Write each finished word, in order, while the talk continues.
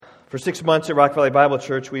For 6 months at Rock Valley Bible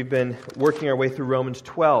Church, we've been working our way through Romans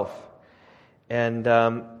 12. And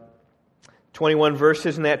 21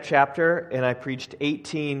 verses in that chapter, and I preached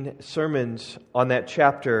 18 sermons on that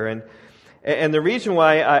chapter. And the reason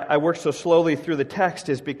why I worked so slowly through the text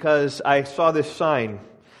is because I saw this sign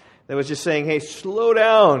that was just saying, hey, slow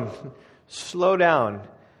down, slow down.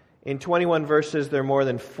 In 21 verses, there are more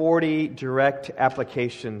than 40 direct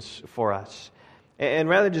applications for us. And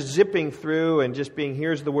rather than just zipping through and just being,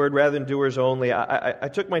 here's the word, rather than doers only,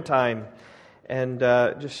 I took my time and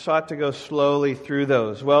just sought to go slowly through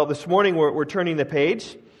those. Well, this morning we're turning the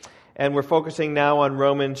page, and we're focusing now on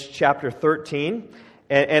Romans chapter 13.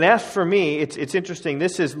 And as for me, it's interesting.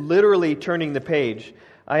 This is literally turning the page.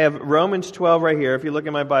 I have Romans 12 right here. If you look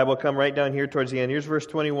at my Bible, come right down here towards the end. Here's verse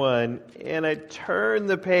 21. And I turn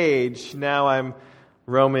the page. Now I'm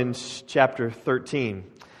Romans chapter 13.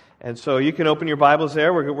 And so you can open your Bibles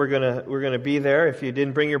there. We're gonna be there. If you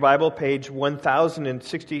didn't bring your Bible, page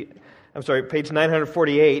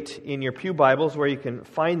 948 in your pew Bibles, where you can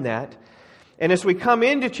find that. And as we come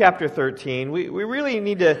into chapter 13, we really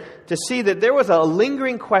need to see that there was a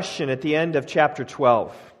lingering question at the end of chapter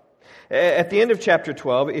 12. At the end of chapter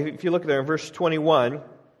 12, if you look there in verse 21,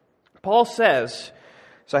 Paul says,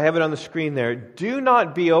 so I have it on the screen there, "Do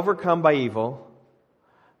not be overcome by evil,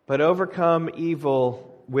 but overcome evil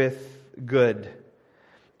with good."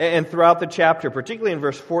 And throughout the chapter, particularly in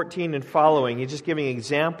verse 14 and following, he's just giving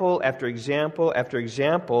example after example after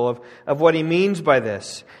example of what he means by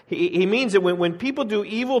this. He means that when people do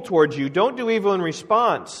evil towards you, don't do evil in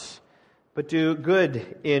response, but do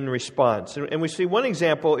good in response. And we see one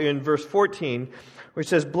example in verse 14 where he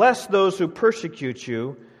says, "Bless those who persecute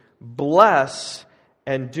you, bless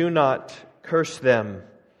and do not curse them."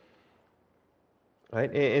 Right?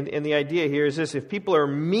 And the idea here is this: if people are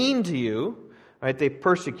mean to you, right, they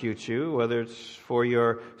persecute you, whether it's for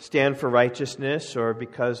your stand for righteousness or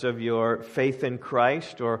because of your faith in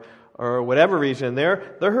Christ or whatever reason,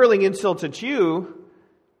 they're hurling insults at you,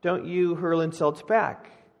 don't you hurl insults back,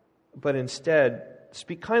 but instead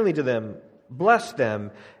speak kindly to them, bless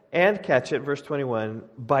them, and catch it, verse 21,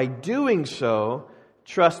 by doing so,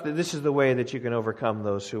 trust that this is the way that you can overcome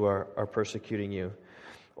those who are persecuting you.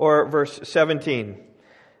 Or verse 17,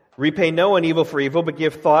 "Repay no one evil for evil, but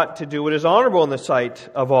give thought to do what is honorable in the sight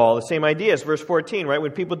of all." The same idea as verse 14, right?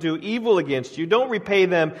 When people do evil against you, don't repay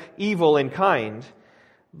them evil in kind,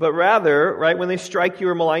 but rather, right, when they strike you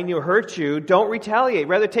or malign you or hurt you, don't retaliate.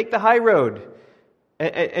 Rather, take the high road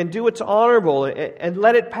and do what's honorable and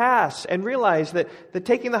let it pass, and realize that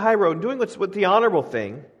taking the high road and doing what's the honorable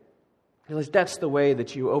thing, that's the way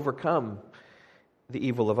that you overcome the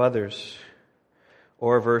evil of others.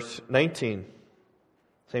 Or verse 19,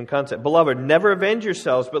 same concept. "Beloved, never avenge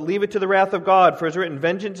yourselves, but leave it to the wrath of God. For as written,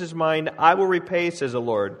 vengeance is mine, I will repay, says the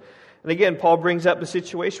Lord." And again, Paul brings up the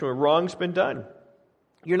situation where wrong's been done.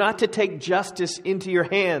 You're not to take justice into your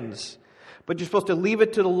hands, but you're supposed to leave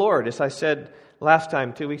it to the Lord. As I said last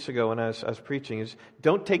time, 2 weeks ago when I was preaching, is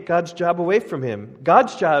don't take God's job away from Him.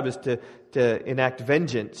 God's job is to enact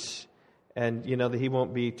vengeance. And you know that He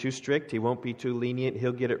won't be too strict, He won't be too lenient,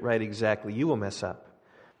 He'll get it right exactly. You will mess up.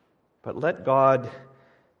 But let God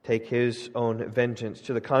take His own vengeance.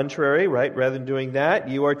 To the contrary, right, rather than doing that,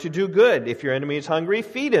 you are to do good. If your enemy is hungry,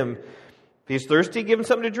 feed him. If he's thirsty, give him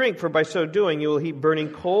something to drink, for by so doing you will heap burning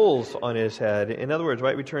coals on his head. In other words,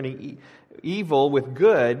 right, returning evil with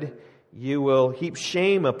good, you will heap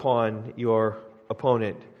shame upon your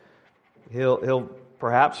opponent. He'll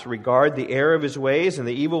perhaps regard the error of his ways, and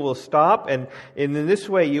the evil will stop, and in this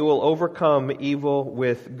way you will overcome evil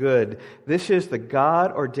with good. This is the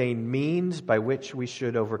God-ordained means by which we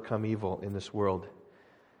should overcome evil in this world,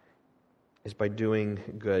 is by doing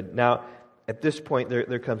good. Now, at this point,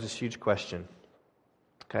 there comes this huge question.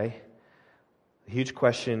 Okay? The huge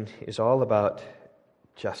question is all about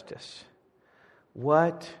justice.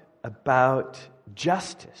 What about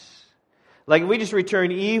justice? Like, if we just return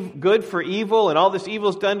good for evil and all this evil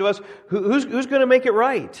is done to us, who's going to make it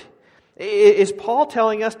right? Is Paul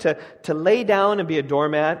telling us to lay down and be a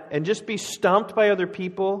doormat and just be stomped by other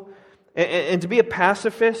people and to be a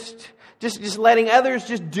pacifist? Just letting others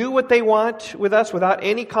just do what they want with us without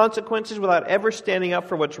any consequences, without ever standing up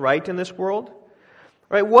for what's right in this world?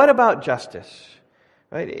 Right? What about justice?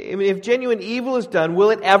 Right? I mean, if genuine evil is done, will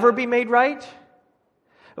it ever be made right?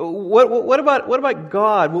 What about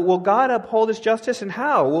God? Will God uphold His justice, and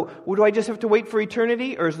how? Do I just have to wait for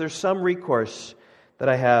eternity, or is there some recourse that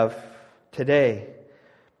I have today?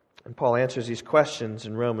 And Paul answers these questions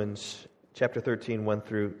in Romans chapter 13, 1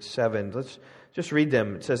 through 7. Let's just read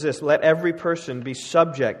them. It says this: "Let every person be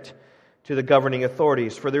subject to the governing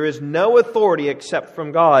authorities. For there is no authority except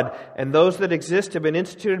from God, and those that exist have been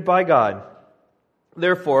instituted by God.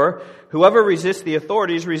 Therefore, whoever resists the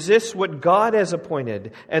authorities resists what God has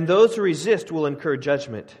appointed, and those who resist will incur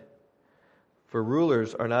judgment. For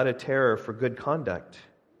rulers are not a terror for good conduct,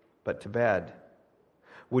 but to bad.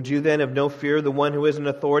 Would you then have no fear of the one who is in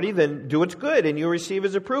authority? Then do what's good, and you'll receive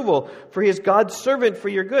his approval, for he is God's servant for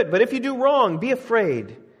your good. But if you do wrong, be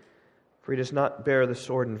afraid, for he does not bear the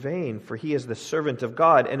sword in vain, for he is the servant of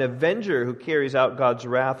God, an avenger who carries out God's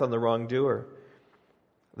wrath on the wrongdoer.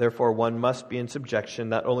 Therefore, one must be in subjection,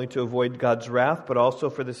 not only to avoid God's wrath, but also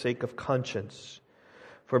for the sake of conscience.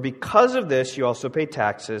 For because of this, you also pay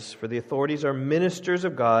taxes, for the authorities are ministers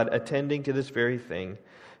of God, attending to this very thing.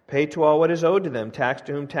 Pay to all what is owed to them, tax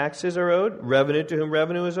to whom taxes are owed, revenue to whom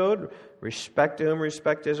revenue is owed, respect to whom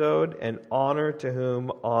respect is owed, and honor to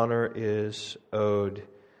whom honor is owed.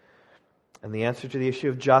 And the answer to the issue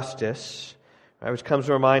of justice, right, which comes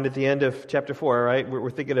to our mind at the end of chapter 4, right? We're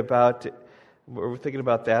thinking about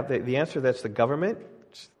that. The answer, that's the government,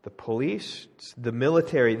 it's the police, it's the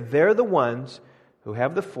military. They're the ones who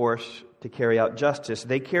have the force to carry out justice.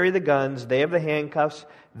 They carry the guns, they have the handcuffs,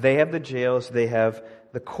 they have the jails, they have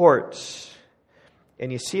the courts.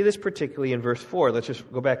 And you see this particularly in verse 4. Let's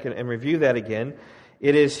just go back and review that again.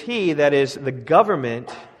 It is he, that is, the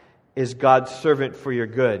government, is God's servant for your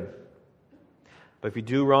good. But if you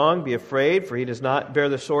do wrong, be afraid, for he does not bear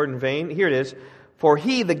the sword in vain. Here it is. For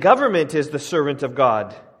he, the government, is the servant of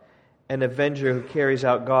God, an avenger who carries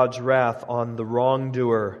out God's wrath on the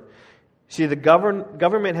wrongdoer. See, the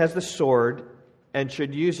government has the sword and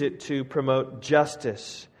should use it to promote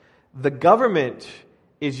justice. The government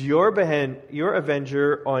is your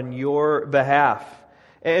avenger on your behalf.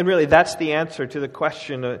 And really, that's the answer to the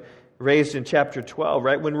question raised in chapter 12,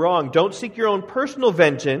 right? When wrong, don't seek your own personal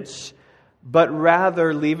vengeance, but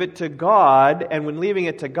rather leave it to God. And when leaving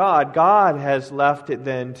it to God, God has left it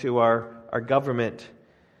then to our government.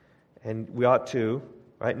 And we ought to,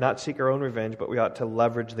 right, not seek our own revenge, but we ought to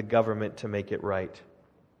leverage the government to make it right.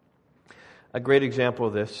 A great example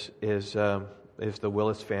of this is the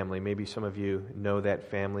Willis family. Maybe some of you know that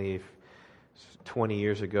family. 20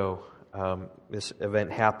 years ago, this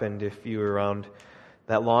event happened. If you were around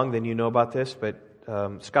that long, then you know about this. But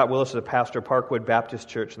Scott Willis is a pastor of Parkwood Baptist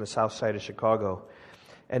Church in the south side of Chicago.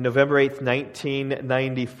 And November 8th,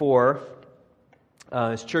 1994,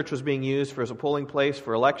 his church was being used as a polling place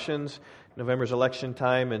for elections. November's election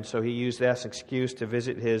time, and so he used that as an excuse to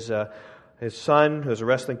visit his son, who's a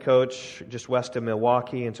wrestling coach just west of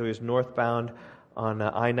Milwaukee, and so he was northbound on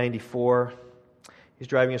I-94. He's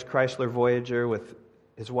driving his Chrysler Voyager with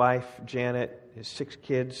his wife, Janet, his 6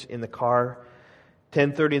 kids in the car.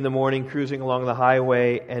 10:30 in the morning, cruising along the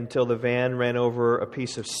highway until the van ran over a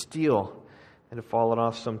piece of steel and had fallen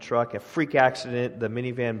off some truck. A freak accident. The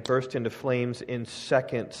minivan burst into flames in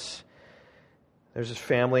seconds. There's his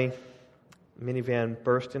family. Minivan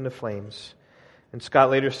burst into flames. And Scott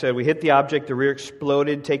later said, we hit the object, the rear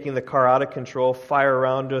exploded, taking the car out of control. Fire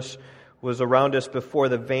was around us before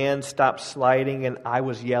the van stopped sliding, and I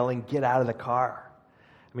was yelling, get out of the car.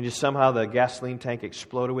 I mean, just somehow the gasoline tank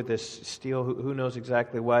exploded with this steel. Who knows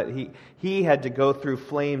exactly what. He had to go through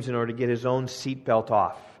flames in order to get his own seatbelt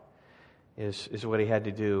off, is what he had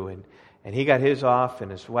to do. And he got his off,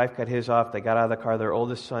 and his wife got his off. They got out of the car. Their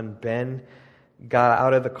oldest son, Ben, got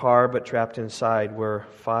out of the car, but trapped inside were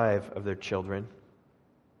 5 of their children.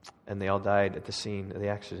 And they all died at the scene of the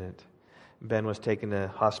accident. Ben was taken to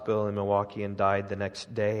hospital in Milwaukee and died the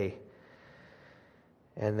next day.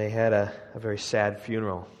 And they had a very sad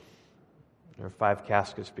funeral. There were 5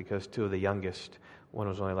 caskets because 2 of the youngest, one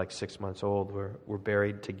was only like 6 months old, were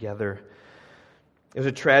buried together. It was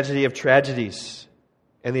a tragedy of tragedies.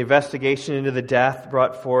 And the investigation into the death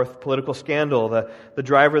brought forth political scandal. The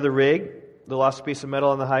driver of the rig, the lost piece of metal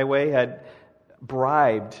on the highway, had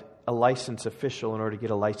bribed a license official in order to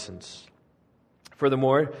get a license.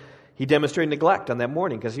 Furthermore, he demonstrated neglect on that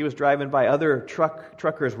morning because he was driving by. Other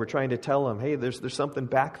truckers were trying to tell him, hey, there's something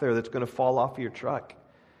back there that's going to fall off your truck.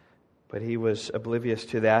 But he was oblivious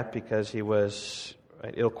to that because he was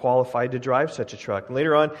ill-qualified to drive such a truck. And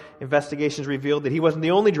later on, investigations revealed that he wasn't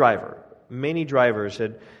the only driver. Many drivers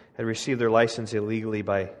had received their license illegally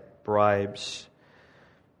by bribes.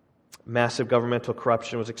 Massive governmental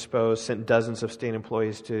corruption was exposed, sent dozens of state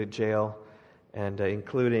employees to jail, and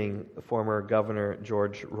including former Governor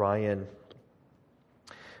George Ryan.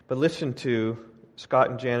 But listen to Scott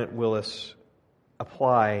and Janet Willis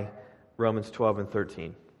apply Romans 12 and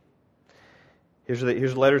 13. Here's the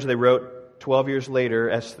letters they wrote 12 years later,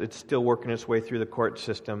 as it's still working its way through the court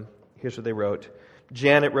system. Here's what they wrote.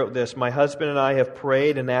 Janet wrote this, "My husband and I have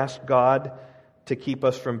prayed and asked God to keep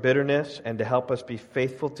us from bitterness and to help us be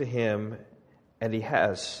faithful to Him, and He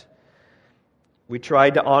has. We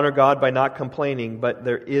tried to honor God by not complaining, but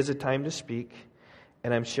there is a time to speak,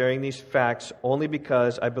 and I'm sharing these facts only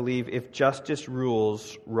because I believe if justice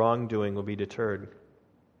rules, wrongdoing will be deterred."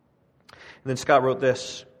 And then Scott wrote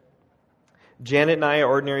this, "Janet and I are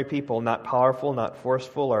ordinary people, not powerful, not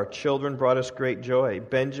forceful. Our children brought us great joy.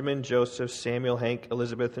 Benjamin, Joseph, Samuel, Hank,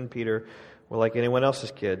 Elizabeth, and Peter were like anyone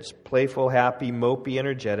else's kids. Playful, happy, mopey,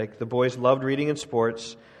 energetic. The boys loved reading and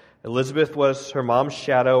sports. Elizabeth was her mom's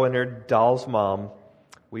shadow and her doll's mom.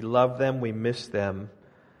 We love them, we miss them,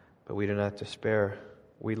 but we do not despair.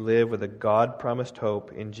 We live with a God-promised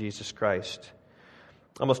hope in Jesus Christ."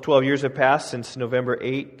 Almost 12 years have passed since November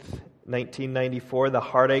 8th, 1994. The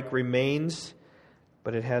heartache remains,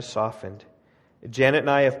 but it has softened. Janet and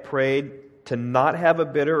I have prayed to not have a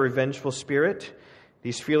bitter or revengeful spirit.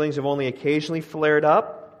 These feelings have only occasionally flared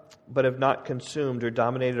up, but have not consumed or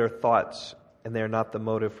dominated our thoughts, and they are not the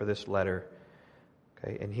motive for this letter.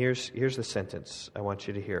 Okay, and here's the sentence I want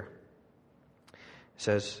you to hear. It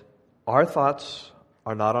says, "Our thoughts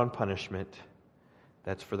are not on punishment.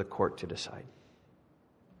 That's for the court to decide."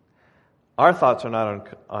 Our thoughts are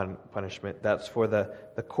not on punishment. That's for the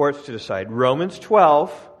courts to decide. Romans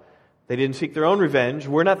 12, they didn't seek their own revenge.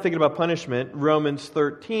 We're not thinking about punishment. Romans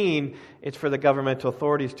 13, it's for the governmental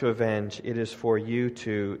authorities to avenge. It is for you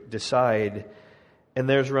to decide. And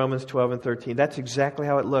there's Romans 12 and 13. That's exactly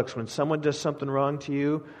how it looks. When someone does something wrong to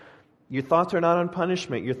you, your thoughts are not on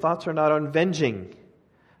punishment. Your thoughts are not on avenging.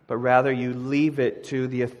 But rather you leave it to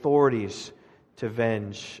the authorities to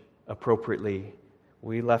avenge appropriately.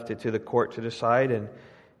 We left it to the court to decide, and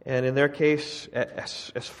in their case,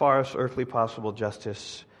 as far as earthly possible,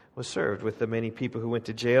 justice was served. With the many people who went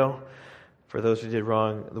to jail for those who did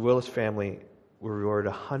wrong, the Willis family were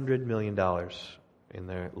rewarded $100 million in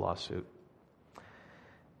their lawsuit.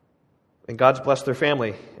 And God's blessed their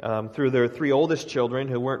family. Through their 3 oldest children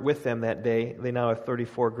who weren't with them that day, they now have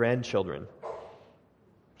 34 grandchildren.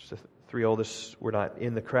 So the 3 oldest were not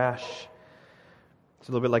in the crash. It's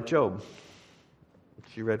a little bit like Job.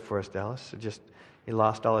 You read for us, Dallas. He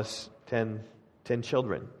lost all his 10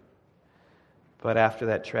 children. But after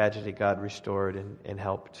that tragedy, God restored and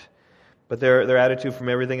helped. But their attitude, from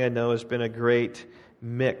everything I know, has been a great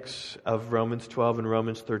mix of Romans 12 and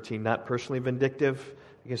Romans 13. Not personally vindictive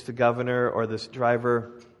against the governor or this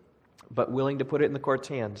driver, but willing to put it in the court's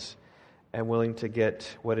hands and willing to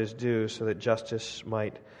get what is due so that justice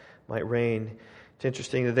might reign. It's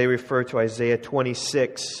interesting that they refer to Isaiah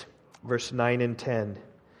 26, verse 9 and 10.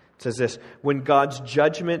 It says this, "When God's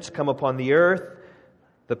judgments come upon the earth,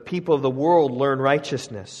 the people of the world learn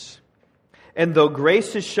righteousness. And though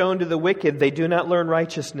grace is shown to the wicked, they do not learn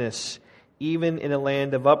righteousness. Even in a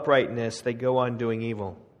land of uprightness, they go on doing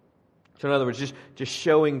evil." So in other words, just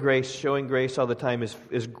showing grace all the time is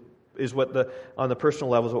what on the personal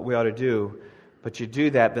level is what we ought to do. But you do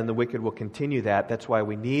that, then the wicked will continue that. That's why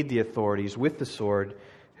we need the authorities with the sword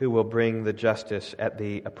who will bring the justice at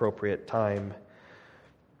the appropriate time.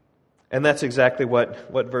 And that's exactly what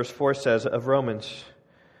verse 4 says of Romans.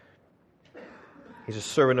 He's a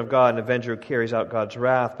servant of God, an avenger who carries out God's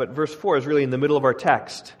wrath. But verse 4 is really in the middle of our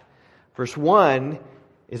text. Verse 1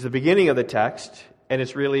 is the beginning of the text, and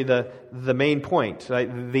it's really the main point. Right?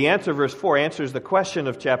 The answer, verse 4, answers the question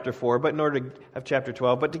of chapter 4, but in order to have chapter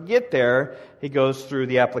 12. But to get there, he goes through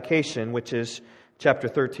the application, which is chapter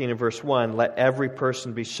 13 and verse 1, "Let every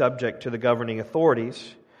person be subject to the governing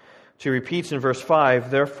authorities." She repeats in verse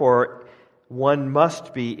 5, "Therefore, one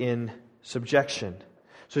must be in subjection."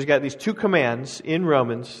 So he's got these 2 commands in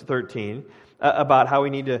Romans 13 about how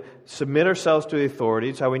we need to submit ourselves to the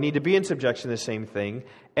authorities, how we need to be in subjection to the same thing.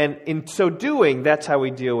 And in so doing, that's how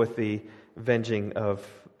we deal with the avenging of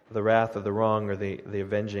the wrath of the wrong, or the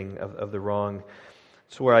avenging of the wrong.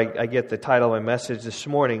 It's where I get the title of my message this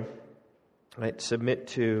morning. Right, submit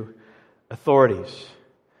to authorities.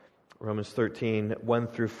 Romans 13, 1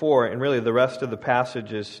 through 4. And really the rest of the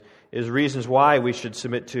passage is reasons why we should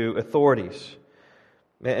submit to authorities.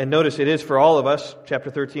 And notice it is for all of us.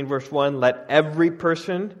 Chapter 13, verse 1, "Let every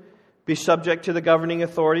person be subject to the governing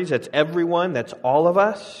authorities." That's everyone. That's all of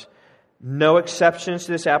us. No exceptions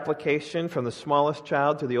to this application, from the smallest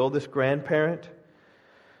child to the oldest grandparent.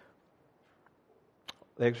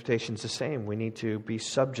 The exhortation is the same. We need to be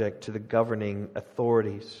subject to the governing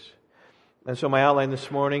authorities. And so my outline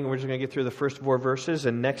this morning, we're just going to get through the first 4 verses,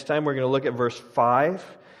 and next time we're going to look at verse 5.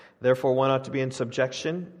 Therefore, one ought to be in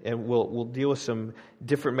subjection, and we'll deal with some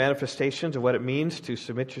different manifestations of what it means to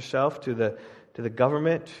submit yourself to to the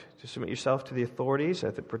government, to submit yourself to the authorities,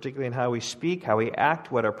 particularly in how we speak, how we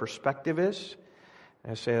act, what our perspective is.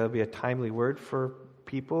 And I say that'll be a timely word for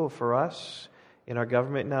people, for us, in our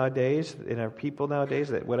government nowadays, in our people nowadays,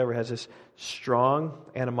 that whatever has this strong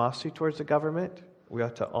animosity towards the government, we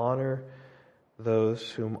ought to honor those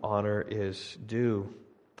whom honor is due.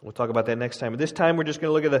 We'll talk about that next time. But this time we're just going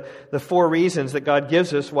to look at the 4 reasons that God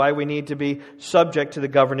gives us why we need to be subject to the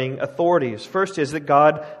governing authorities. First is that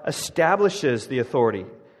God establishes the authority.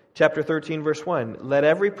 Chapter 13, verse 1, let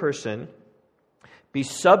every person be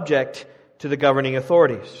subject to the governing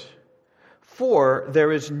authorities. For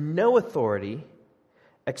there is no authority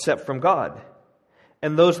except from God,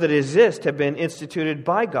 and those that exist have been instituted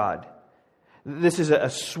by God. This is a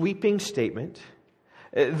sweeping statement.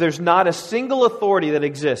 There's not a single authority that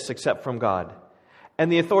exists except from God.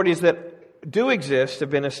 And the authorities that do exist have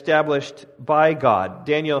been established by God.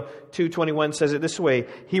 Daniel 2:21 says it this way,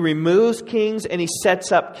 He removes kings and He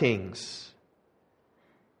sets up kings.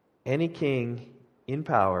 Any king in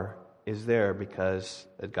power is there because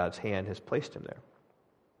God's hand has placed him there.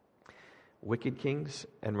 Wicked kings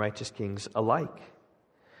and righteous kings alike.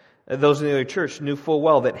 Those in the early church knew full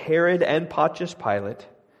well that Herod and Pontius Pilate,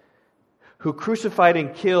 who crucified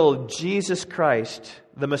and killed Jesus Christ,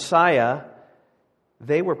 the Messiah,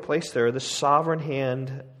 they were placed there, the sovereign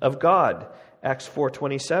hand of God. Acts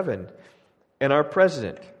 4:27. And our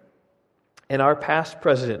president and our past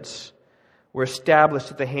presidents were established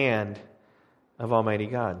at the hand of Almighty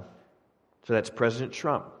God. So that's President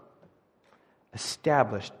Trump,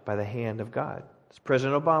 established by the hand of God. It's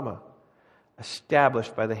President Obama,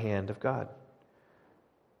 established by the hand of God.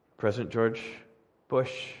 President George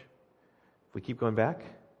Bush, if we keep going back,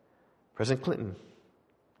 President Clinton,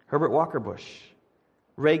 Herbert Walker Bush,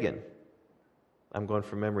 Reagan. I'm going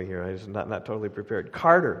from memory here. I was not totally prepared.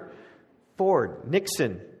 Carter, Ford,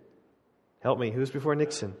 Nixon. Help me. Who's before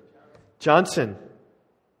Nixon? Johnson.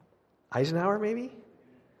 Eisenhower, maybe?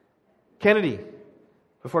 Kennedy.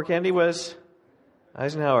 Before Kennedy was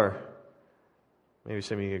Eisenhower. Maybe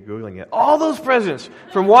some of you are Googling it. All those presidents,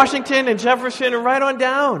 from Washington and Jefferson and right on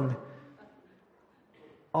down,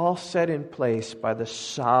 all set in place by the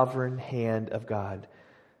sovereign hand of God.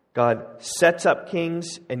 God sets up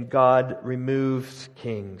kings and God removes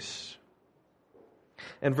kings.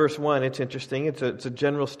 And verse 1, it's interesting. It's a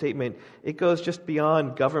general statement. It goes just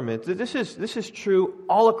beyond government. This is true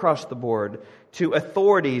all across the board to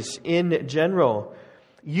authorities in general.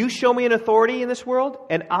 You show me an authority in this world,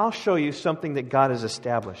 and I'll show you something that God has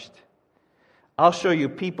established. I'll show you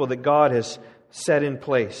people that God has set in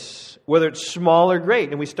place, whether it's small or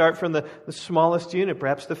great. And we start from the smallest unit,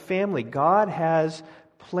 perhaps the family. God has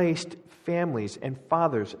placed families and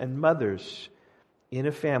fathers and mothers in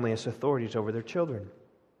a family as authorities over their children.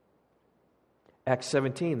 Acts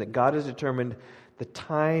 17, that God has determined the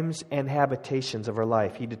times and habitations of our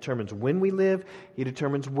life. He determines when we live. He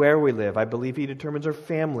determines where we live. I believe He determines our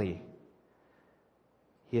family.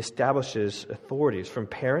 He establishes authorities from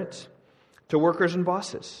parents to workers and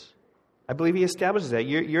bosses. I believe He establishes that.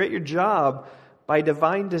 You're at your job by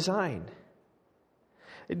divine design.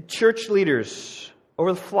 Church leaders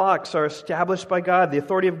over the flocks are established by God, the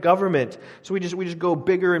authority of government. So we just go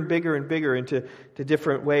bigger and bigger and bigger into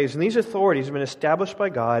different ways. And these authorities have been established by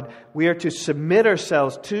God. We are to submit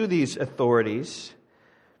ourselves to these authorities.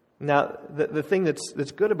 Now, the thing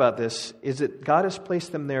that's good about this is that God has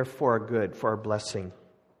placed them there for our good, for our blessing.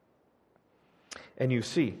 And you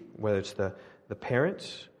see, whether it's the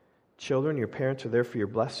parents, children, your parents are there for your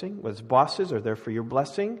blessing. Whether it's bosses are there for your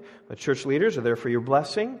blessing. Whether church leaders are there for your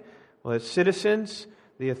blessing. Well, as citizens,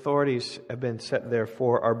 the authorities have been set there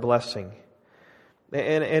for our blessing.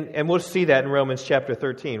 And we'll see that in Romans chapter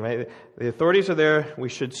 13, right? The authorities are there. We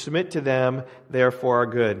should submit to them. They are for our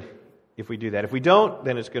good if we do that. If we don't,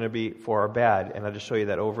 then it's going to be for our bad. And I'll just show you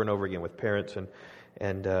that over and over again with parents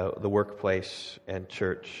and the workplace and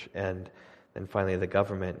church and then finally the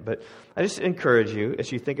government. But I just encourage you,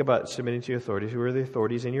 as you think about submitting to authorities, who are the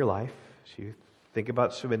authorities in your life? As you think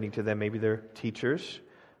about submitting to them, maybe they're teachers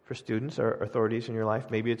for students or authorities in your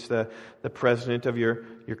life. Maybe it's the president of your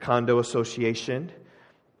condo association,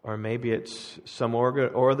 or maybe it's some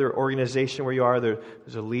or other organization where you are.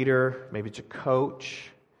 There's a leader, maybe it's a coach.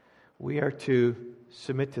 We are to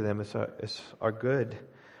submit to them as our good.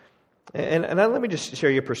 And let me just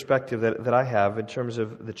share your perspective that I have in terms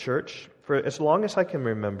of the church. For as long as I can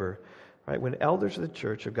remember, right, when elders of the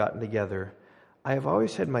church have gotten together, I have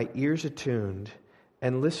always had my ears attuned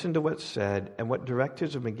and listened to what's said and what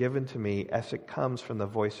directives have been given to me as it comes from the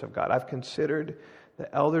voice of God. I've considered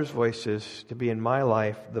the elders' voices to be in my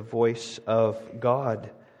life the voice of God.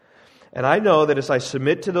 And I know that as I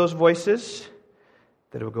submit to those voices,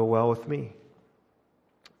 that it will go well with me.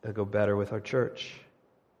 It'll go better with our church.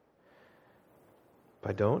 If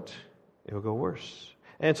I don't, it will go worse.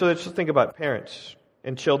 And so let's just think about parents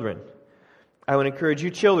and children. I would encourage you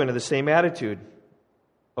children to the same attitude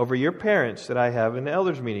over your parents that I have in the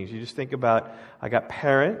elders meetings. You just think about, I got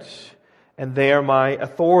parents and they are my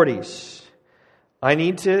authorities. I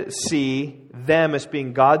need to see them as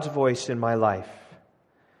being God's voice in my life.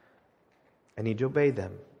 I need to obey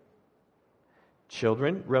them.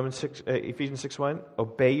 Children, Ephesians 6:1,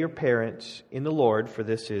 obey your parents in the Lord, for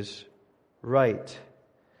this is right.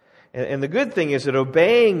 And the good thing is that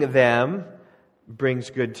obeying them brings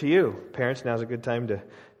good to you. Parents, now's a good time to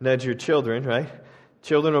nudge your children, right?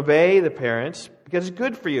 Children, obey the parents because it's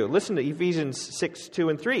good for you. Listen to Ephesians 6:2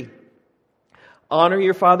 and 3. Honor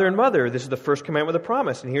your father and mother. This is the first commandment with a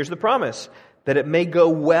promise. And here's the promise, that it may go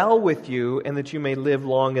well with you and that you may live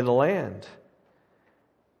long in the land.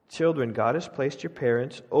 Children, God has placed your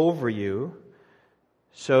parents over you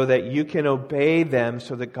so that you can obey them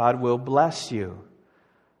so that God will bless you.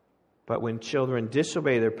 But when children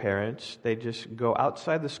disobey their parents, they just go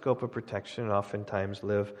outside the scope of protection and oftentimes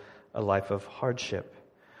live a life of hardship.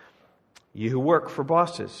 You who work for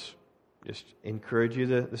bosses, just encourage you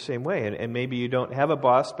the same way. And maybe you don't have a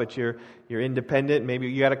boss, but you're independent.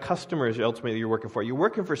 Maybe you got a customer ultimately you're working for. You're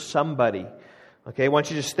working for somebody. Okay, I want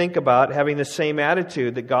you to just think about having the same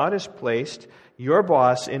attitude that God has placed your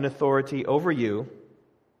boss in authority over you.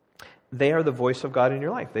 They are the voice of God in your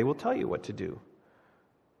life. They will tell you what to do,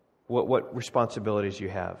 what responsibilities you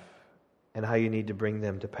have, and how you need to bring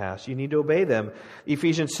them to pass. You need to obey them.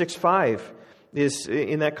 Ephesians 6:5 is,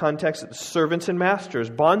 in that context, servants and masters.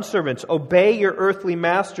 Bondservants, obey your earthly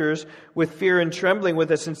masters with fear and trembling, with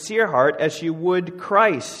a sincere heart, as you would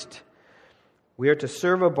Christ. We are to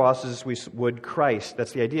serve our bosses as we would Christ.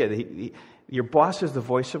 That's the idea. Your boss is the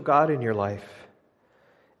voice of God in your life.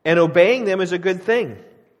 And obeying them is a good thing.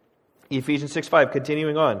 Ephesians 6:5,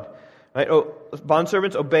 continuing on. Right?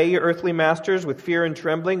 Bondservants, obey your earthly masters with fear and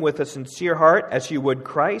trembling, with a sincere heart, as you would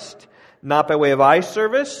Christ, not by way of eye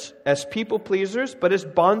service, as people pleasers, but as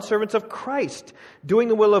bondservants of Christ, doing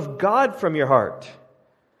the will of God from your heart,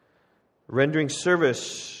 rendering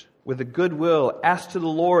service with a good will, as to the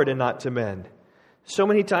Lord and not to men. So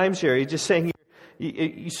many times here, he's just saying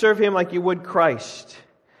you serve Him like you would Christ.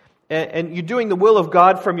 And you're doing the will of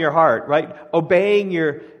God from your heart, right? Obeying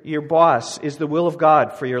your boss is the will of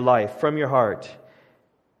God for your life, from your heart.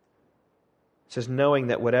 It says, knowing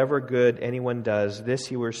that whatever good anyone does, this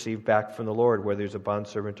he will receive back from the Lord, whether he's a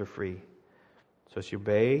bondservant or free. So as you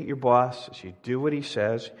obey your boss, as you do what he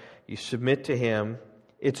says, you submit to him,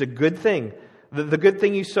 it's a good thing. The good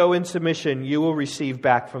thing you sow in submission, you will receive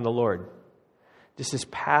back from the Lord. Just this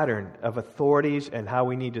pattern of authorities and how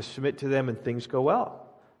we need to submit to them, and things go well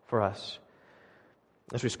for us.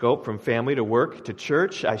 As we scope from family to work to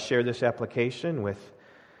church, I share this application with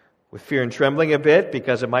fear and trembling a bit,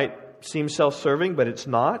 because it might seem self-serving, but it's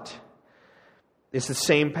not. It's the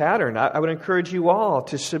same pattern. I would encourage you all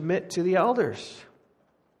to submit to the elders.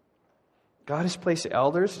 God has placed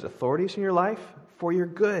elders as authorities in your life for your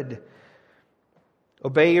good.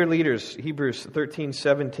 Obey your leaders, Hebrews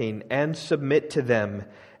 13:17, and submit to them.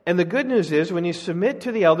 And the good news is, when you submit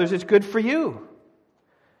to the elders, it's good for you.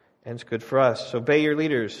 And it's good for us. Obey your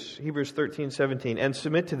leaders, Hebrews 13:17, and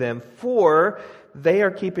submit to them, for they are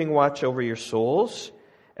keeping watch over your souls,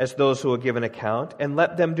 as those who will give an account, and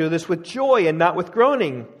let them do this with joy and not with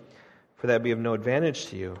groaning, for that would be of no advantage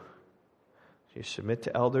to you. So you submit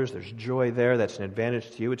to elders, there's joy there, that's an advantage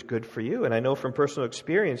to you, it's good for you. And I know from personal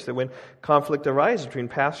experience that when conflict arises between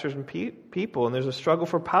pastors and people, and there's a struggle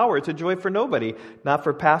for power, it's a joy for nobody. Not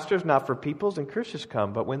for pastors, not for peoples, and curses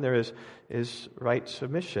come. But when there is right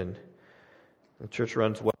submission, the church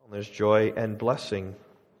runs well, and there's joy and blessing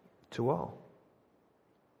to all.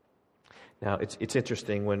 Now, it's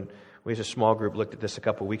interesting, when we as a small group looked at this a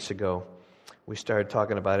couple weeks ago, we started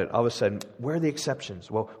talking about it. All of a sudden, where are the exceptions?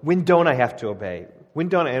 Well, when don't I have to obey? When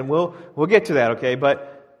don't I? And we'll get to that, okay?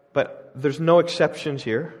 But there's no exceptions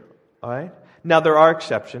here, all right? Now, there are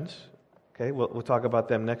exceptions, okay? We'll talk about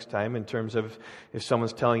them next time, in terms of if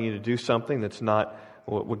someone's telling you to do something that's not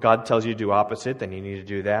what God tells you to do opposite, then you need to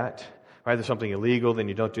do that. Right? There's something illegal, then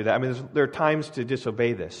you don't do that. I mean, there are times to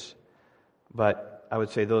disobey this, but I would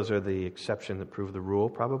say those are the exception that prove the rule,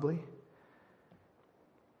 probably.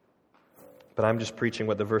 But I'm just preaching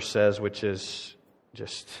what the verse says, which is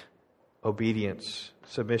just obedience,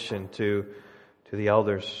 submission to the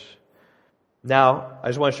elders. Now, I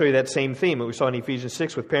just want to show you that same theme that we saw in Ephesians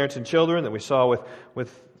 6 with parents and children, that we saw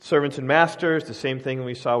with servants and masters, the same thing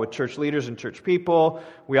we saw with church leaders and church people.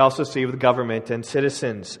 We also see with government and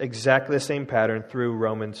citizens. Exactly the same pattern through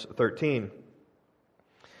Romans 13.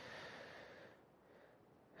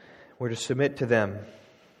 We're to submit to them,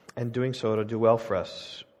 and doing so it'll do well for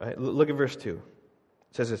us. Right? Look at verse 2.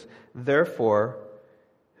 It says this, "Therefore,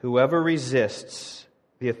 whoever resists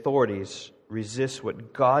the authorities resists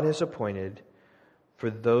what God has appointed, for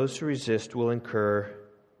those who resist will incur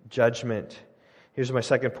judgment." Here's my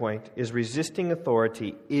second point, is resisting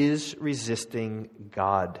authority is resisting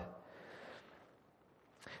God.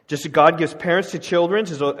 Just as God gives parents to children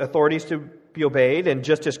as authorities to be obeyed, and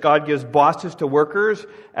just as God gives bosses to workers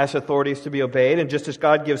as authorities to be obeyed, and just as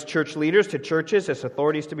God gives church leaders to churches as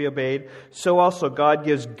authorities to be obeyed, so also God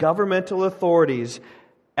gives governmental authorities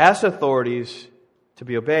as authorities to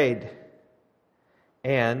be obeyed.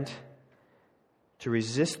 And to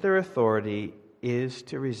resist their authority is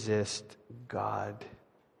to resist God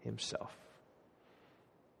Himself.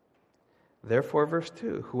 Therefore, verse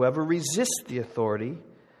 2, whoever resists the authority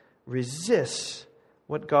resists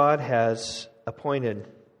what God has appointed.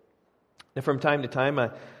 And from time to time,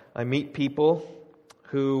 I meet people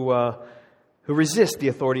who resist the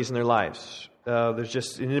authorities in their lives. There's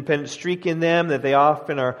just an independent streak in them that they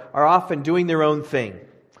often are often doing their own thing.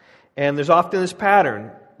 And there's often this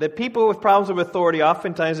pattern that people with problems with authority,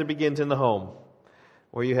 oftentimes it begins in the home,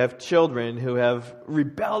 where you have children who have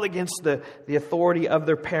rebelled against the authority of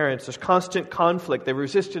their parents. There's constant conflict. They've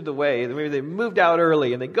resisted the way. Maybe they moved out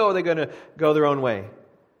early and they're going to go their own way.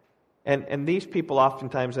 And these people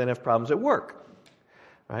oftentimes then have problems at work.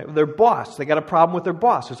 Right? Their boss, they got a problem with their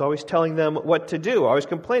boss who's always telling them what to do, always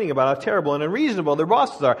complaining about how terrible and unreasonable their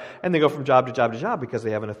bosses are. And they go from job to job to job because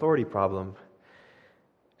they have an authority problem.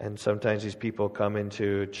 And sometimes these people come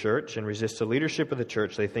into church and resist the leadership of the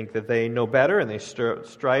church. They think that they know better, and they stir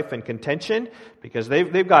strife and contention because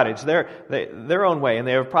they've got it. It's their own way, and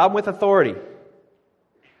they have a problem with authority.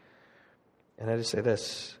 And I just say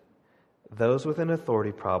this, those with an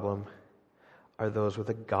authority problem are those with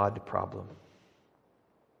a God problem.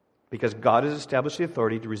 Because God has established the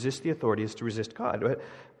authority. To resist the authority is to resist God.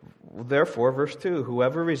 Therefore, verse 2,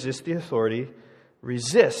 whoever resists the authority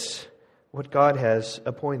resists what God has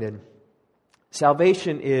appointed.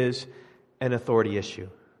 Salvation is an authority issue.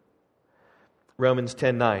 Romans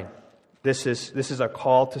 10:9. This is our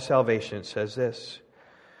call to salvation. It says this,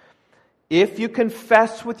 "If you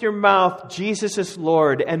confess with your mouth Jesus is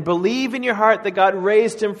Lord and believe in your heart that God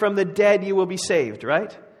raised Him from the dead, you will be saved."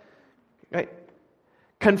 Right? Right?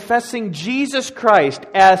 Confessing Jesus Christ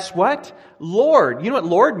as what? Lord. You know what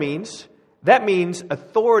Lord means? That means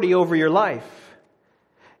authority over your life.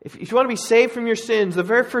 If you want to be saved from your sins, the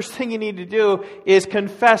very first thing you need to do is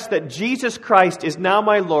confess that Jesus Christ is now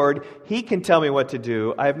my Lord. He can tell me what to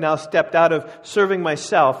do. I have now stepped out of serving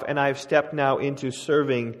myself, and I have stepped now into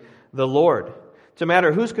serving the Lord. It's a matter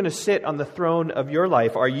of who's going to sit on the throne of your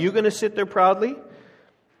life. Are you going to sit there proudly,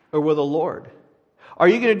 or will the Lord? Are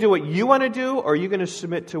you going to do what you want to do, or are you going to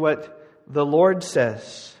submit to what the Lord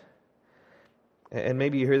says? And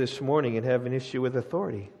maybe you're here this morning and have an issue with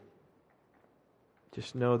authority.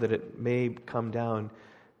 Just know that it may come down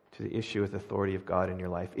to the issue with authority of God in your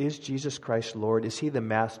life. Is Jesus Christ Lord? Is He the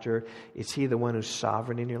Master? Is He the one who's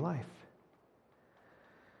sovereign in your life?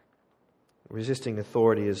 Resisting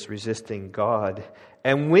authority is resisting God.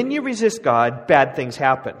 And when you resist God, bad things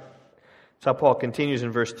happen. That's how Paul continues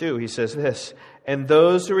in verse 2. He says this, "And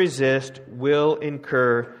those who resist will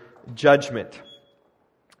incur judgment."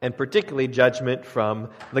 And particularly judgment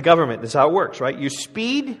from the government. This is how it works, right? You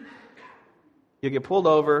speed, you get pulled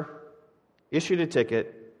over, issued a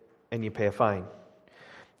ticket, and you pay a fine.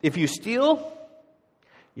 If you steal,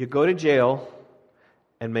 you go to jail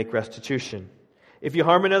and make restitution. If you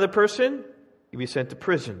harm another person, you'll be sent to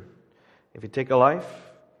prison. If you take a life,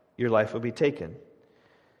 your life will be taken.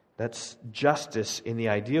 That's justice in the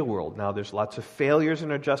ideal world. Now, there's lots of failures in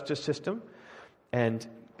our justice system, and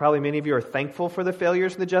probably many of you are thankful for the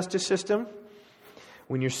failures in the justice system.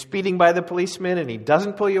 When you're speeding by the policeman and he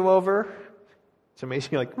doesn't pull you over, it's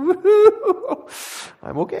amazing. You're like, woohoo,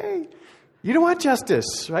 I'm okay. You don't want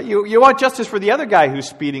justice, right? You want justice for the other guy who's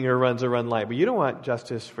speeding or runs a red light, but you don't want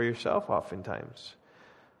justice for yourself oftentimes,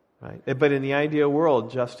 right? But in the ideal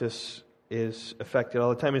world, justice is affected all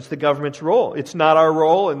the time. It's the government's role. It's not our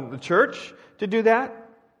role in the church to do that.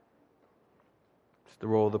 It's the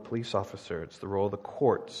role of the police officer. It's the role of the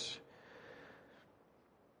courts.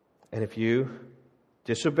 And if you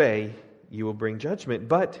disobey, you will bring judgment.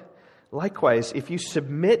 But likewise, if you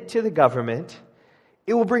submit to the government,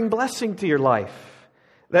 it will bring blessing to your life.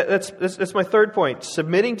 That's my third point.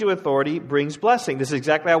 Submitting to authority brings blessing. This is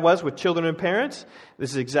exactly how it was with children and parents.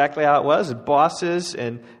 This is exactly how it was with bosses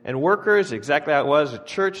and workers. Exactly how it was with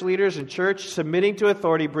church leaders and church. Submitting to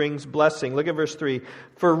authority brings blessing. Look at verse 3.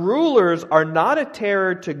 For rulers are not a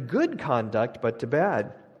terror to good conduct, but to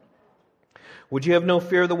bad. Would you have no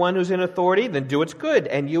fear of the one who's in authority? Then do what's good,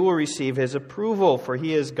 and you will receive his approval, for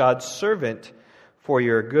he is God's servant for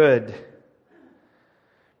your good.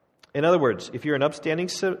 In other words, if you're an upstanding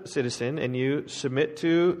citizen and you submit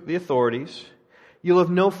to the authorities, you'll have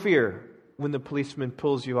no fear when the policeman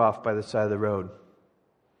pulls you off by the side of the road.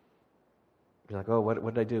 You're like, oh,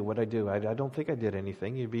 what did I do? What did I do? I don't think I did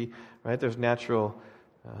anything. You'd be, right? There's natural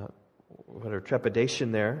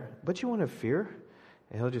trepidation there, but you won't have fear.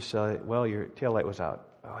 And he'll just say, well, your taillight was out.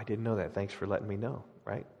 Oh, I didn't know that. Thanks for letting me know,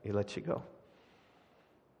 right? He lets you go.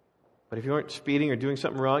 But if you aren't speeding or doing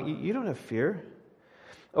something wrong, you don't have fear.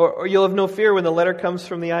 Or you'll have no fear when the letter comes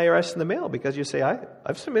from the IRS in the mail because you say,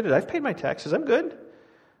 I've submitted, I've paid my taxes, I'm good.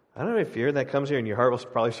 I don't have any fear. And that comes here and your heart will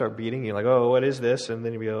probably start beating. You're like, oh, what is this? And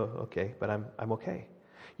then you'll be, oh, okay, but I'm okay.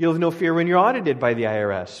 You'll have no fear when you're audited by the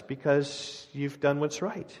IRS because you've done what's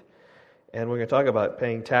right. And we're going to talk about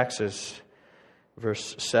paying taxes,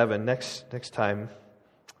 verse 7, next time,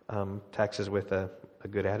 taxes with a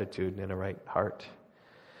good attitude and a right heart.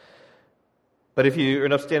 But if you're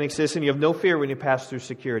an upstanding citizen, you have no fear when you pass through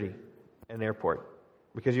security in an airport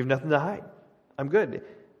because you have nothing to hide. I'm good.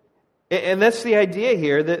 And that's the idea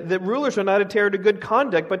here, that rulers are not a terror to good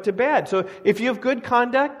conduct, but to bad. So if you have good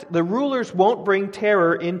conduct, the rulers won't bring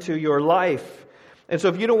terror into your life. And so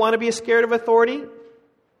if you don't want to be scared of authority,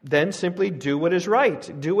 then simply do what is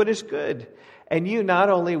right. Do what is good. And you not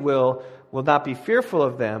only will not be fearful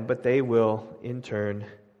of them, but they will, in turn,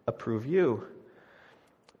 approve you.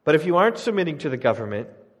 But if you aren't submitting to the government,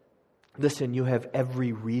 listen, you have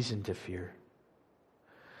every reason to fear.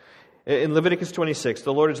 In Leviticus 26,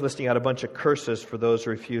 the Lord is listing out a bunch of curses for those who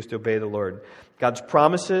refuse to obey the Lord. God's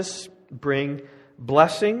promises bring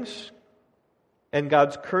blessings, and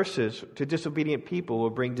God's curses to disobedient people will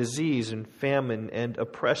bring disease and famine and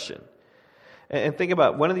oppression. And think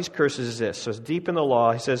about, one of these curses is this. So it's deep in the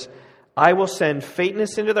law. He says, I will send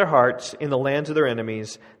faintness into their hearts in the lands of their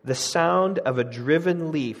enemies. The sound of a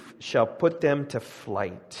driven leaf shall put them to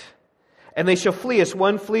flight. And they shall flee as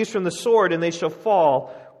one flees from the sword, and they shall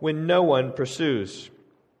fall when no one pursues.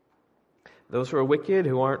 Those who are wicked,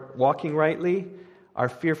 who aren't walking rightly, are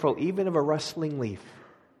fearful even of a rustling leaf.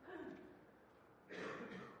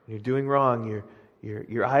 When you're doing wrong,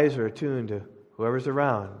 your eyes are attuned to whoever's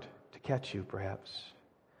around to catch you, perhaps.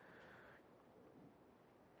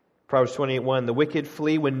 Proverbs 28:1, the wicked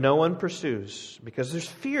flee when no one pursues, because there's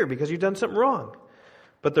fear, because you've done something wrong.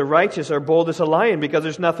 But the righteous are bold as a lion, because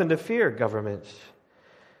there's nothing to fear, governments.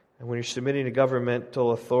 And when you're submitting to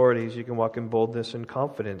governmental authorities, you can walk in boldness and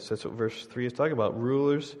confidence. That's what verse 3 is talking about.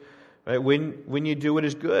 Rulers, right? When you do what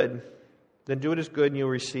is good, then do what is good and you'll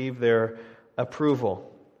receive their approval.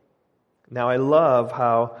 Now I love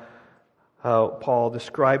how Paul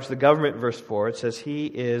describes the government in verse 4. It says, he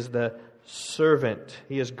is the servant.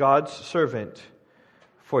 He is God's servant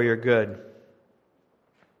for your good.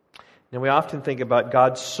 Now we often think about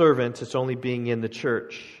God's servants as only being in the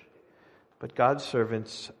church. But God's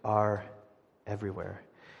servants are everywhere.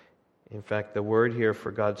 In fact, the word here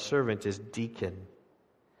for God's servant is deacon.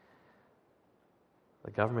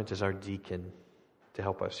 The government is our deacon to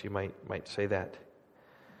help us. You might say that.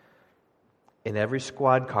 In every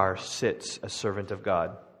squad car sits a servant of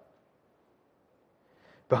God.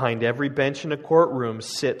 Behind every bench in a courtroom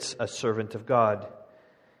sits a servant of God.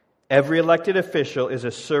 Every elected official is a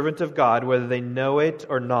servant of God, whether they know it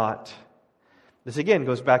or not. This again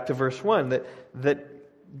goes back to verse 1, that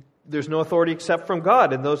there's no authority except from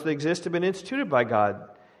God, and those that exist have been instituted by God.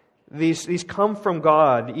 These come from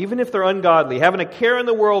God, even if they're ungodly, having a care in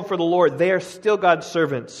the world for the Lord, they are still God's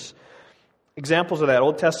servants. Examples of that,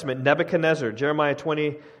 Old Testament, Nebuchadnezzar, Jeremiah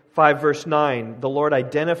 25, verse 9. The Lord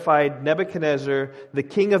identified Nebuchadnezzar, the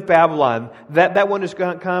king of Babylon, that one is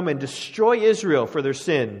going to come and destroy Israel for their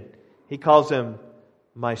sin. He calls him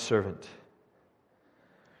my servant.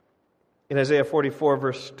 In Isaiah 44,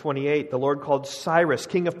 verse 28, the Lord called Cyrus,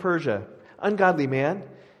 king of Persia, ungodly man.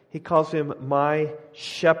 He calls him my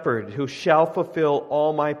shepherd, who shall fulfill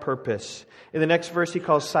all my purpose. In the next verse, he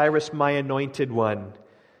calls Cyrus my anointed one,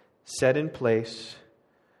 set in place,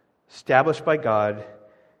 established by God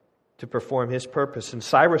to perform His purpose. And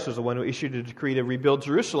Cyrus was the one who issued a decree to rebuild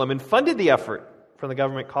Jerusalem and funded the effort from the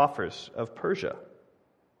government coffers of Persia.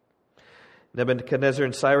 Nebuchadnezzar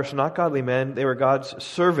and Cyrus were not godly men. They were God's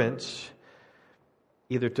servants,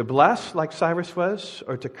 either to bless like Cyrus was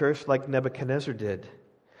or to curse like Nebuchadnezzar did.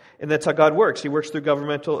 And that's how God works. He works through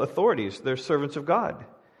governmental authorities. They're servants of God.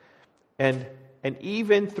 And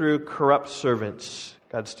even through corrupt servants,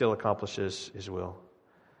 God still accomplishes His will.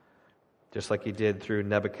 Just like He did through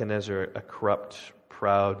Nebuchadnezzar, a corrupt,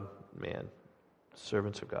 proud man.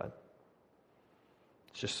 Servants of God.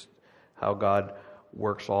 It's just how God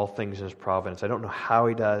works all things in His providence. I don't know how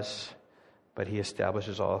He does, but He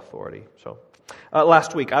establishes all authority. So,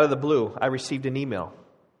 last week, out of the blue, I received an email.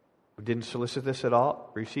 We didn't solicit this at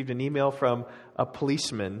all. Received an email from a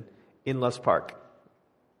policeman in Loves Park.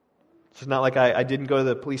 It's not like I didn't go to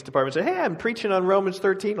the police department and say, hey, I'm preaching on Romans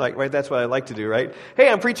 13. Right, that's what I like to do, right? Hey,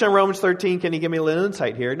 I'm preaching on Romans 13. Can you give me a little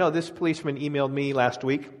insight here? No, this policeman emailed me last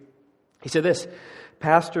week. He said this,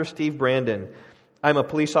 Pastor Steve Brandon, I'm a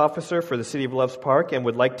police officer for the city of Loves Park and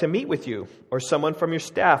would like to meet with you or someone from your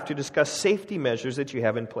staff to discuss safety measures that you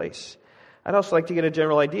have in place. I'd also like to get a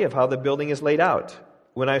general idea of how the building is laid out.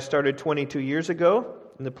 When I started 22 years ago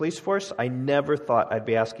in the police force, I never thought I'd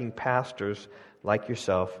be asking pastors like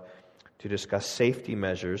yourself to discuss safety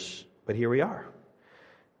measures, but here we are.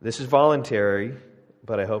 This is voluntary,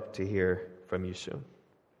 but I hope to hear from you soon.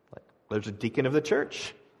 There's a deacon of the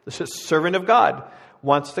church. This is a servant of God,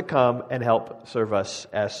 wants to come and help serve us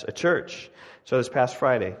as a church. So this past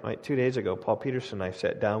Friday, 2 days ago, Paul Peterson and I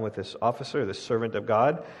sat down with this officer, this servant of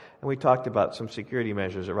God, and we talked about some security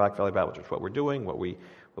measures at Rock Valley Bible Church, what we're doing, what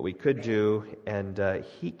we could do, and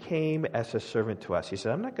he came as a servant to us. He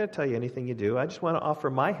said, I'm not going to tell you anything you do. I just want to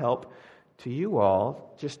offer my help to you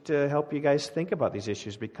all, just to help you guys think about these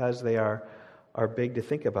issues, because they are big to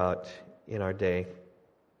think about in our day.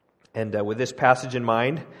 And with this passage in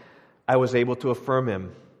mind, I was able to affirm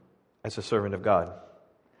him as a servant of God.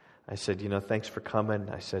 I said, thanks for coming.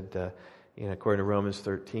 I said, according to Romans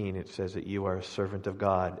 13, it says that you are a servant of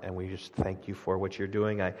God, and we just thank you for what you're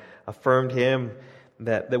doing. I affirmed him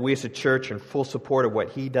that we as a church are in full support of what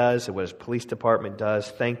he does and what his police department does,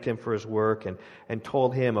 thanked him for his work, and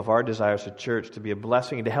told him of our desires as a church to be a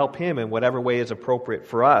blessing and to help him in whatever way is appropriate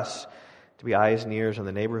for us, to be eyes and ears in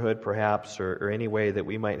the neighborhood perhaps, or any way that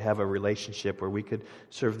we might have a relationship where we could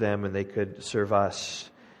serve them and they could serve us.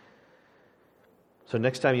 So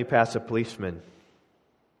next time you pass a policeman,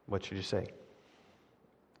 what should you say?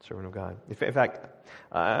 Servant of God. In fact,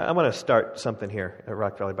 I want to start something here at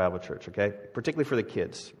Rock Valley Bible Church, okay? Particularly for the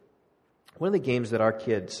kids. One of the games that our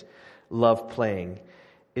kids love playing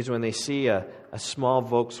is when they see a small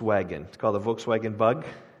Volkswagen. It's called a Volkswagen Bug,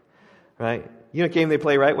 right? You know what game they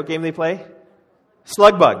play, right? What game they play?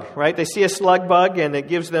 Slug Bug, right? They see a slug bug and it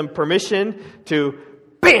gives them permission to,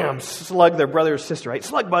 bam, slug their brother or sister, right?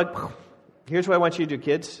 Slug Bug. Here's what I want you to do,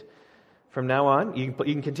 kids. From now on, you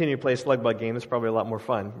can continue to play a slug bug game. It's probably a lot more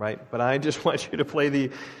fun, right? But I just want you to play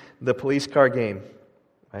the police car game,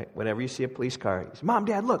 right? Whenever you see a police car, you say, Mom,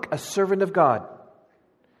 Dad, look, a servant of God.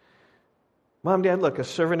 Mom, Dad, look, a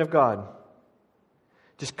servant of God.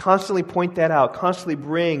 Just constantly point that out. Constantly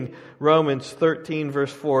bring Romans 13,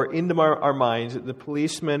 verse 4 into our minds, that the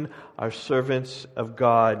policemen are servants of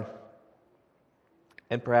God.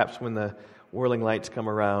 And perhaps when the whirling lights come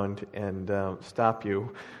around and stop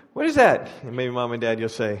you, what is that? And maybe Mom and Dad, you'll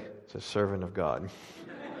say, it's a servant of God.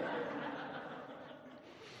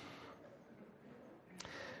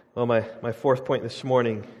 Well, my fourth point this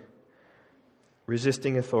morning,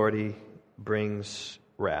 resisting authority brings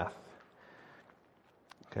wrath.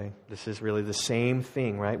 Okay, this is really the same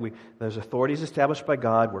thing, right? There's authorities established by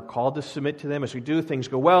God. We're called to submit to them. As we do, things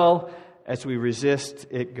go well. As we resist,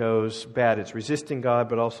 it goes bad. It's resisting God,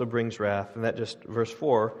 but also brings wrath. And that just, verse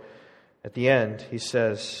 4, at the end, he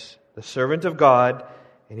says, the servant of God,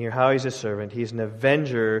 and here how he's a servant, he's an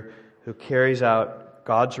avenger who carries out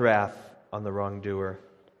God's wrath on the wrongdoer.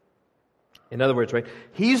 In other words, right,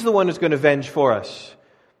 he's the one who's going to avenge for us,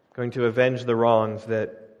 going to avenge the wrongs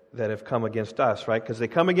that have come against us, right? Because they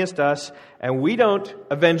come against us, and we don't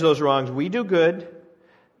avenge those wrongs. We do good,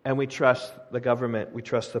 and we trust the government, we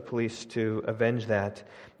trust the police to avenge that.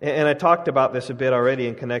 And I talked about this a bit already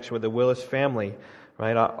in connection with the Willis family,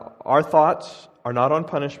 right? Our thoughts are not on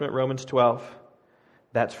punishment, Romans 12.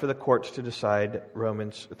 That's for the courts to decide,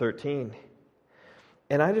 Romans 13.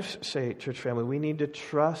 And I just say, church family, we need to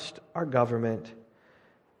trust our government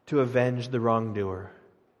to avenge the wrongdoer.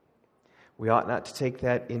 We ought not to take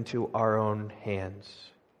that into our own hands.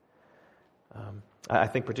 I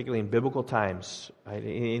think particularly in biblical times, right,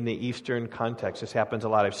 in the Eastern context, this happens a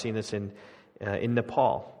lot. I've seen this in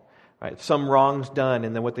Nepal. Right, some wrongs done,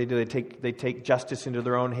 and then what they do, they take justice into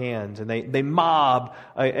their own hands, and they mob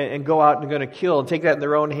and go out and going to kill and take that in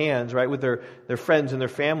their own hands, right, with their friends and their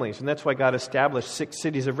families. And that's why God established 6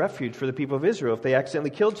 cities of refuge for the people of Israel. If they accidentally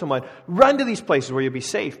killed someone, run to these places where you'll be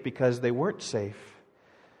safe, because they weren't safe.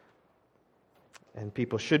 And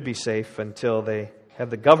people should be safe until they have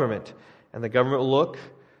the government. And the government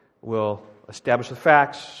will establish the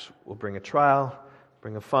facts, will bring a trial,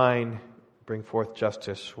 bring a fine, bring forth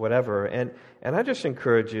justice, whatever. And I just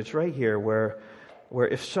encourage you, it's right here where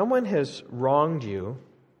if someone has wronged you,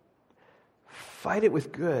 fight it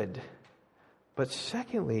with good. But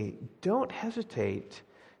secondly, don't hesitate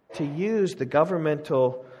to use the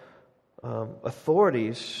governmental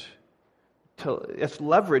authorities as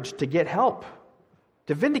leverage to get help,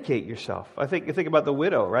 to vindicate yourself. You think about the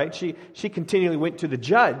widow, right? She continually went to the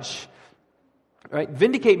judge, right?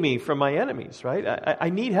 Vindicate me from my enemies, right? I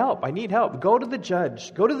need help. I need help. Go to the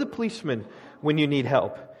judge. Go to the policeman when you need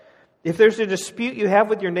help. If there's a dispute you have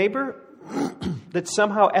with your neighbor that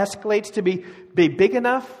somehow escalates to be big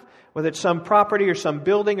enough, whether it's some property or some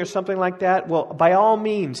building or something like that, well, by all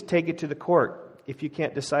means, take it to the court if you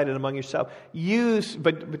can't decide it among yourself.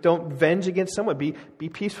 But don't venge against someone. Be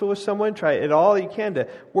peaceful with someone. Try it all you can to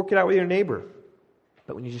work it out with your neighbor.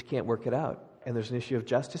 But when you just can't work it out, and there's an issue of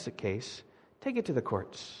justice at case, take it to the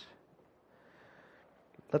courts.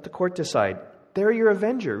 Let the court decide. They're your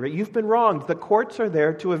avenger. Right? You've been wronged. The courts are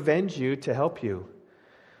there to avenge you, to help you.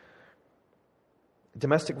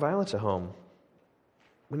 Domestic violence at home.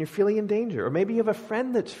 When you're feeling in danger, or maybe you have a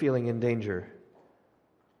friend that's feeling in danger,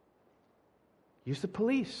 use the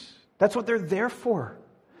police. That's what they're there for.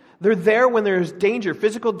 They're there when there's danger,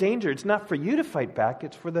 physical danger. It's not for you to fight back.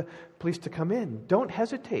 It's for the police to come in. Don't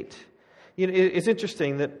hesitate. It's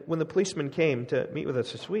interesting that when the policeman came to meet with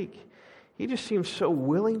us this week, he just seemed so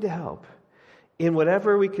willing to help in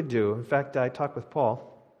whatever we could do. In fact, I talked with Paul,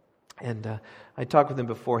 and I talked with him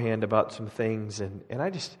beforehand about some things, and I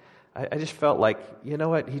just felt like, you know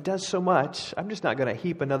what, he does so much, I'm just not going to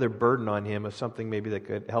heap another burden on him of something maybe that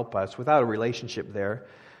could help us without a relationship there.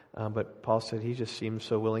 But Paul said he just seems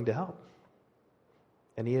so willing to help.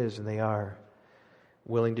 And he is, and they are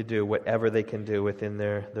willing to do whatever they can do within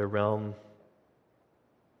their realm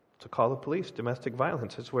to call the police. Domestic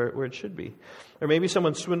violence, that's where it should be. Or maybe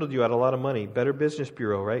someone swindled you out a lot of money. Better Business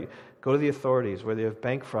Bureau, right? Go to the authorities. Whether you have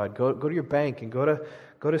bank fraud, go to your bank and go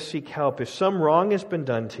to seek help. If some wrong has been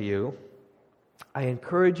done to you, I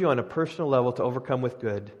encourage you on a personal level to overcome with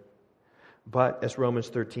good. But as Romans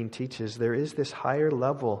 13 teaches, there is this higher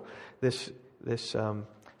level, this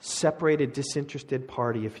separated, disinterested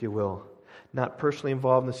party, if you will, not personally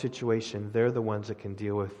involved in the situation. They're the ones that can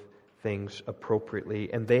deal with things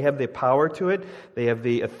appropriately. And they have the power to it. They have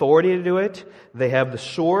the authority to do it. They have the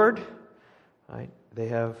sword. Right? They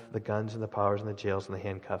have the guns and the powers and the jails and the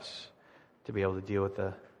handcuffs to be able to deal with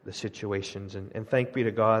the situations. And thank be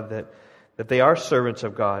to God that they are servants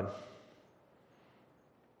of God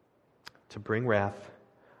to bring wrath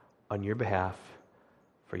on your behalf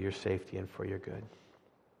for your safety and for your good.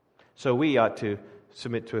 So we ought to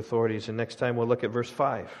submit to authorities. And next time we'll look at verse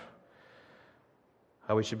 5.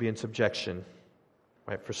 How we should be in subjection,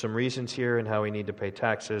 right? For some reasons here, and how we need to pay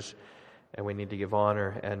taxes, and we need to give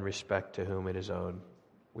honor and respect to whom it is owed.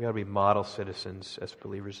 We ought to be model citizens as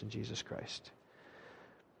believers in Jesus Christ.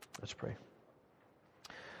 Let's pray.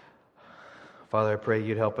 Father, I pray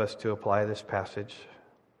you'd help us to apply this passage.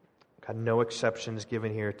 God, no exceptions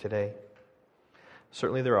given here today.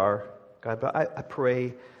 Certainly there are, God, but I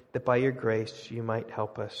pray that by your grace you might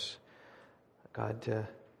help us, God,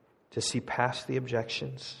 to see past the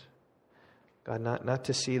objections. God, not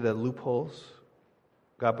to see the loopholes,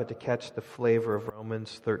 God, but to catch the flavor of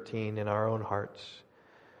Romans 13 in our own hearts.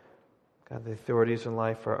 God, the authorities in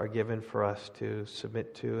life are given for us to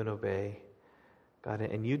submit to and obey. God,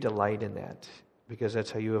 and you delight in that, because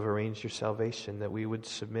that's how you have arranged your salvation, that we would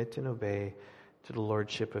submit and obey to the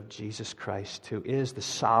lordship of Jesus Christ, who is the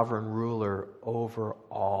sovereign ruler over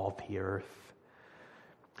all the earth.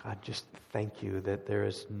 God, just thank you that there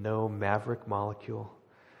is no maverick molecule.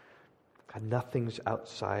 God, nothing's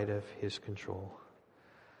outside of his control.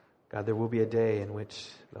 God, there will be a day in which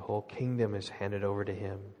the whole kingdom is handed over to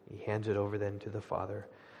him. He hands it over then to the Father.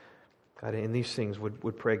 God, in these things,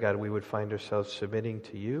 would pray, God, we would find ourselves submitting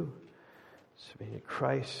to you, submitting to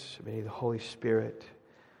Christ, submitting to the Holy Spirit.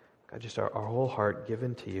 God, just our whole heart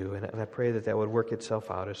given to you. And I pray that would work itself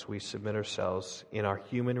out as we submit ourselves in our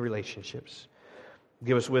human relationships.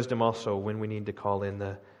 Give us wisdom also when we need to call in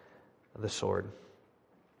the sword,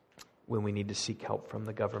 when we need to seek help from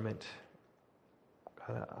the government.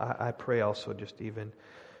 God, I pray also just even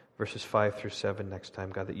verses 5 through 7 next time,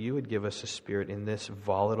 God, that you would give us a spirit in this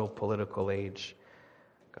volatile political age,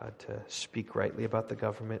 God, to speak rightly about the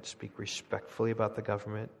government, speak respectfully about the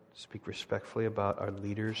government, speak respectfully about our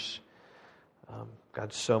leaders.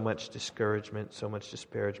 God, so much discouragement, so much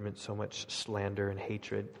disparagement, so much slander and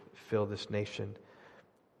hatred fill this nation.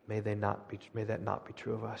 May that not be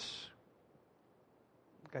true of us.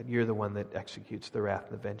 God, you're the one that executes the wrath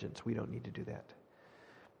and the vengeance. We don't need to do that.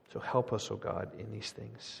 So help us, O God, in these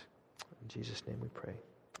things. In Jesus' name we pray.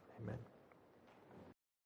 Amen.